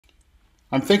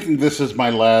I'm thinking this is my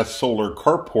last Solar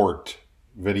Carport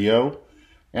video,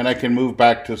 and I can move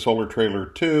back to Solar Trailer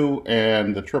 2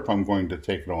 and the trip I'm going to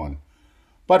take it on.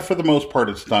 But for the most part,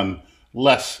 it's done,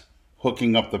 less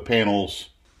hooking up the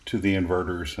panels to the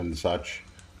inverters and such.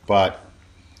 But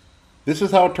this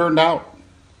is how it turned out.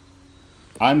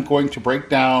 I'm going to break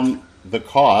down the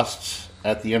costs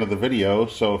at the end of the video,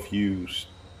 so if you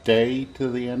stay to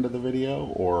the end of the video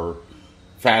or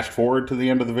fast forward to the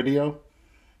end of the video,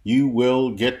 you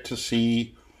will get to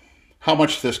see how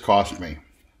much this cost me.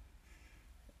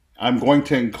 I'm going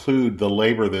to include the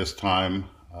labor this time.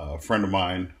 A friend of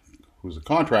mine who's a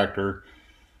contractor,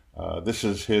 this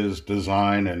is his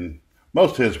design and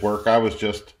most of his work. I was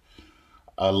just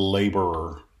a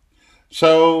laborer.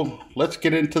 So let's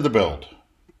get into the build.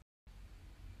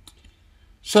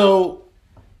 So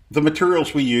the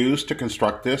materials we use to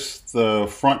construct this, the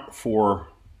front 4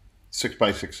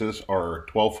 6x6s are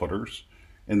 12 footers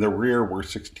and the rear were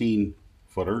 16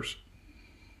 footers.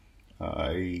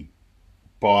 I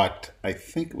bought, I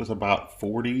think it was about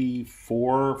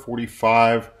 44,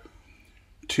 45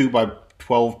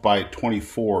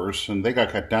 2x12x24s, and they got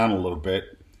cut down a little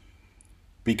bit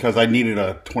because I needed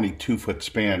a 22-foot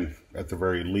span at the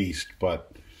very least,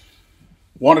 but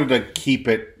wanted to keep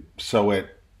it so it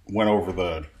went over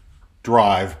the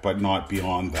drive, but not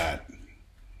beyond that.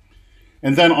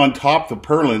 And then on top, the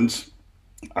purlins,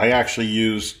 I actually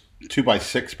used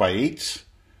 2x6x8s.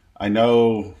 I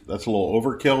know that's a little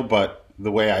overkill, but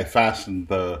the way I fastened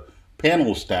the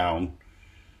panels down,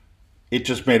 it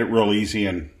just made it real easy.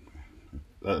 And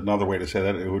another way to say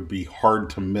that, it would be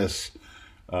hard to miss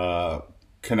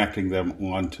connecting them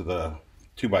onto the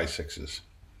 2x6s.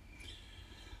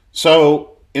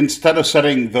 So instead of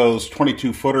setting those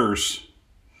 22 footers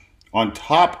on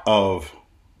top of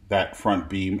that front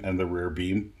beam and the rear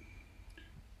beam,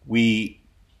 we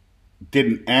did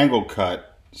an angle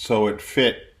cut so it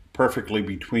fit perfectly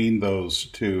between those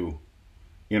two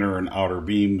inner and outer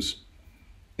beams,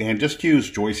 and just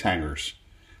use joist hangers.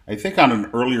 I think on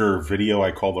an earlier video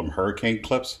I called them hurricane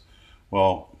clips.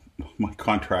 Well, my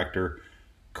contractor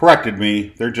corrected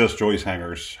me. They're just joist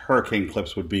hangers. Hurricane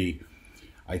clips would be,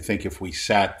 I think, if we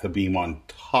sat the beam on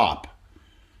top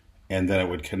and then it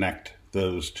would connect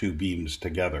those two beams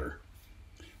together.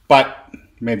 But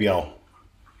maybe I'll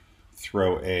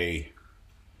throw a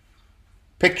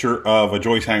picture of a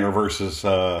joist hanger versus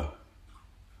a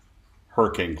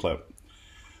hurricane clip.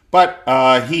 But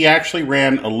he actually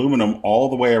ran aluminum all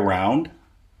the way around,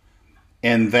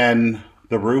 and then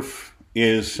the roof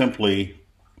is simply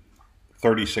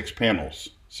 36 panels,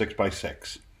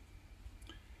 6x6.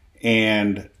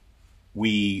 And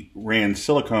we ran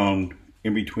silicone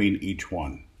in between each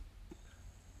one.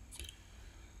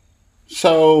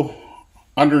 So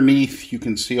underneath, you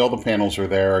can see all the panels are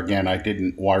there. Again, I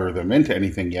didn't wire them into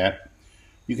anything yet.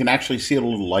 You can actually see a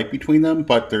little light between them,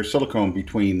 but there's silicone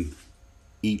between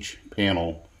each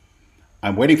panel.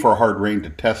 I'm waiting for a hard rain to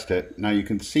test it. Now you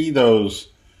can see those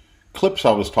clips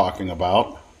I was talking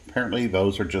about. Apparently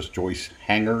those are just joist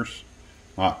hangers,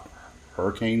 not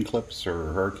hurricane clips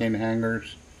or hurricane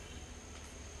hangers.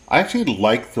 I actually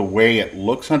like the way it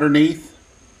looks underneath,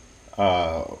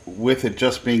 with it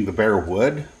just being the bare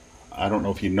wood. I don't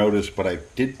know if you noticed, but I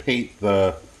did paint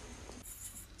the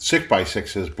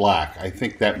 6x6s black. I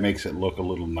think that makes it look a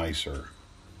little nicer.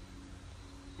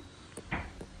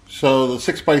 So the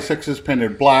 6x6s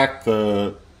painted black,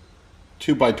 the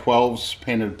 2x12s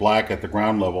painted black at the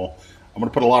ground level. I'm going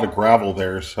to put a lot of gravel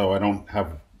there so I don't have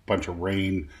a bunch of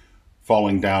rain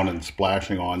falling down and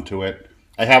splashing onto it.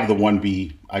 I have the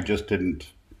 1B, I just didn't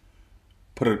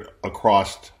put it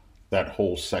across that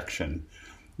whole section.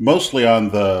 Mostly on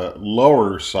the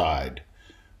lower side,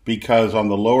 because on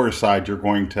the lower side you're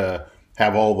going to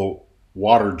have all the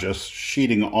water just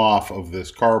sheeting off of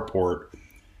this carport,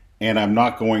 and I'm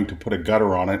not going to put a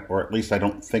gutter on it, or at least I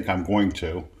don't think I'm going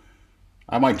to.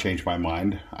 I might change my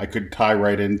mind. I could tie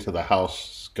right into the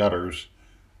house gutters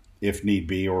if need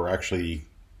be, or actually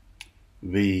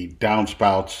the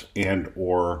downspouts and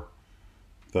or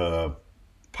the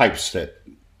pipes that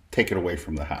take it away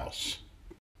from the house.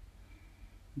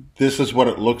 This is what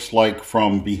it looks like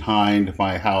from behind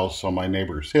my house on my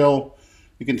neighbor's hill.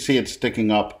 You can see it sticking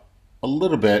up a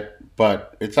little bit,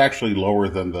 but it's actually lower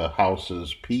than the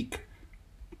house's peak.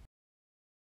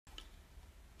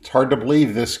 It's hard to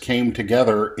believe this came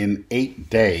together in 8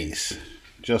 days.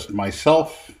 Just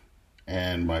myself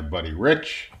and my buddy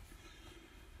Rich.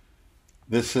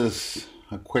 This is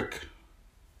a quick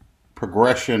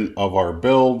progression of our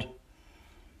build.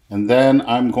 And then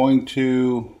I'm going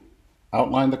to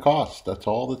outline the cost. That's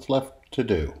all that's left to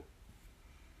do.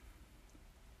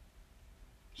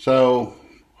 So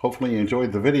hopefully you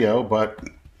enjoyed the video, but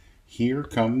here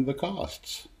come the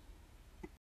costs.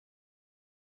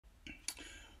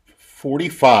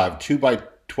 45 2 by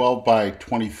 12 by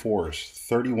 24s,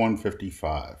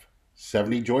 $31.55.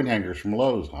 70 joint hangers from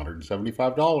Lowe's,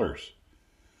 $175.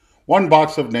 1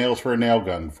 box of nails for a nail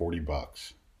gun,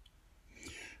 $40.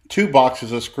 2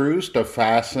 boxes of screws to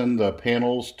fasten the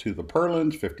panels to the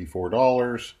purlins,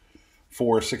 $54.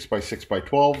 4 6x6 by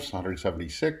 12s,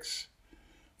 $176.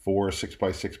 4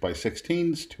 6x6 by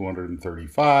 16s,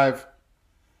 $235.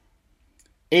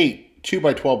 8 2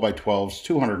 by 12 by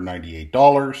 12s,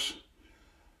 $298.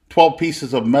 12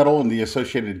 pieces of metal in the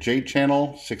associated J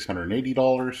channel,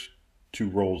 $680. 2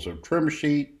 rolls of trim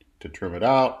sheet to trim it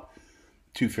out,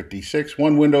 $256.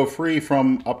 1 window free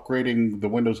from upgrading the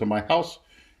windows in my house.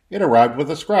 It arrived with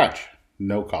a scratch,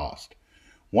 no cost.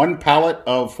 1 pallet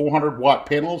of 400-watt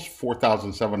panels,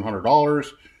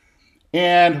 $4,700.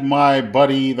 And my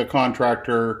buddy, the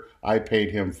contractor, I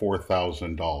paid him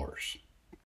 $4,000.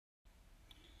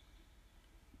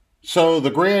 So the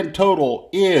grand total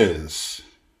is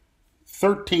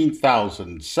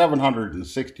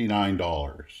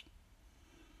 $13,769.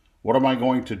 What am I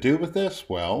going to do with this?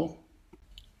 Well,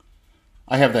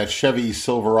 I have that Chevy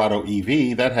Silverado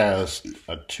EV that has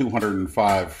a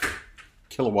 205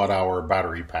 kilowatt hour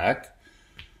battery pack.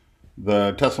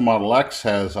 The Tesla Model X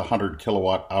has a 100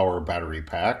 kilowatt hour battery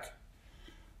pack.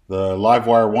 The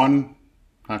Livewire one,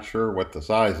 not sure what the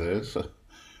size is,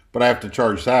 but I have to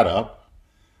charge that up.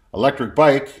 Electric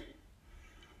bike,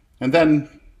 and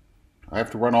then I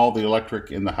have to run all the electric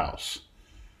in the house.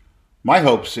 My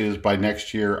hopes is by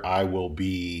next year I will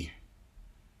be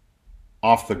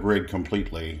off the grid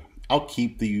completely. I'll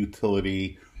keep the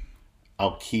utility,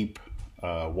 I'll keep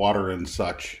water and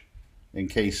such in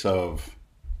case of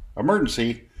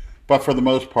emergency, but for the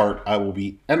most part I will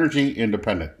be energy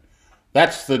independent.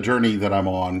 That's the journey that I'm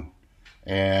on,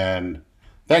 and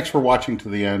thanks for watching to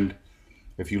the end.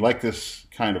 If you like this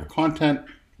kind of content,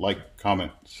 like,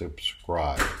 comment,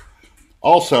 subscribe.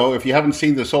 Also, if you haven't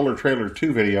seen the Solar Trailer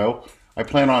 2 video, I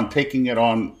plan on taking it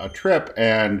on a trip,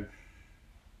 and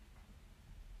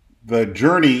the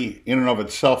journey in and of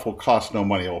itself will cost no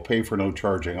money. It will pay for no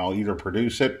charging. I'll either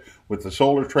produce it with the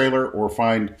solar trailer or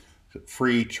find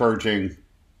free charging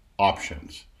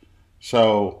options.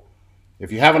 So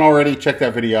if you haven't already, check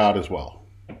that video out as well.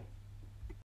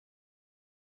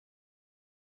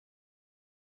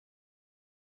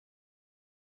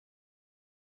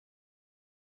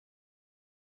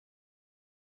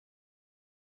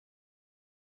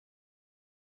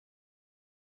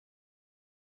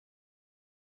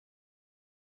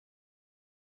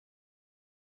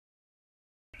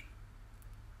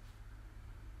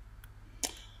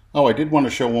 Oh, I did want to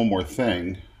show one more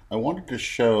thing. I wanted to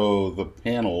show the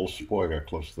panels, boy, I got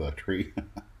close to that tree,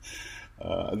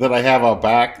 that I have out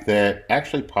back that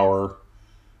actually power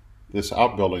this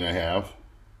outbuilding I have,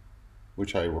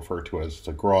 which I refer to as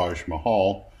the garage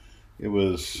mahal. It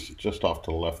was just off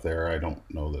to the left there. I don't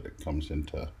know that it comes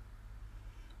into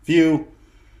view,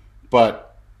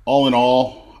 but all in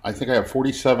all, I think I have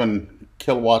 47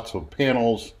 kilowatts of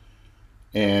panels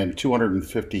and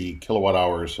 250 kilowatt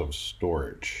hours of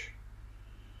storage.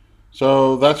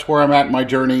 So that's where I'm at in my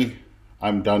journey.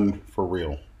 I'm done for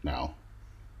real now.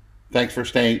 Thanks for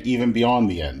staying even beyond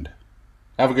the end.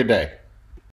 Have a good day.